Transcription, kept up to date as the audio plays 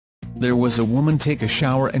There was a woman take a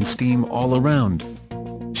shower and steam all around.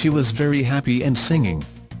 She was very happy and singing.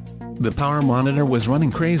 The power monitor was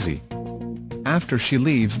running crazy. After she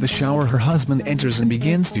leaves the shower, her husband enters and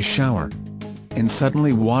begins to shower. And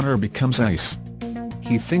suddenly water becomes ice.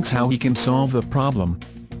 He thinks how he can solve the problem.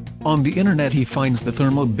 On the internet he finds the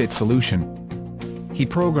Thermobit solution. He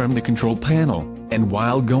programmed the control panel, and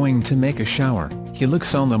while going to make a shower, he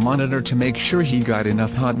looks on the monitor to make sure he got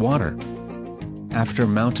enough hot water. After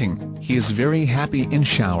mounting, he is very happy in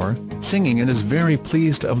shower, singing, and is very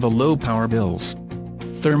pleased of the low power bills.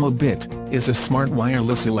 Thermobit is a smart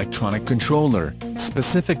wireless electronic controller,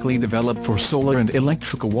 specifically developed for solar and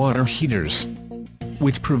electrical water heaters,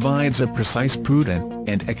 which provides a precise, prudent,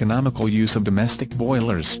 and economical use of domestic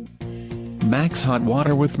boilers. Max hot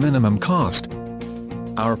water with minimum cost.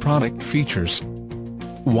 Our product features: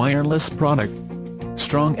 wireless product,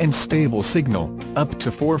 strong and stable signal, up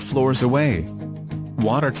to 4 floors away.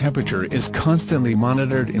 Water temperature is constantly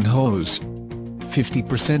monitored in hose.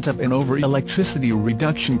 50% up and over electricity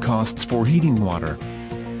reduction costs for heating water.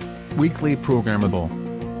 Weekly programmable.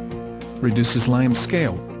 Reduces lime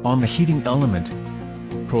scale on the heating element.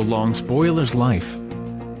 Prolongs boiler's life.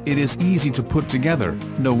 It is easy to put together,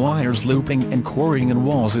 no wires looping and coring in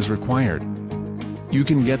walls is required. You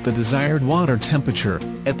can get the desired water temperature,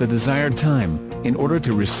 at the desired time, in order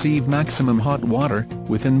to receive maximum hot water,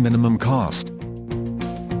 within minimum cost.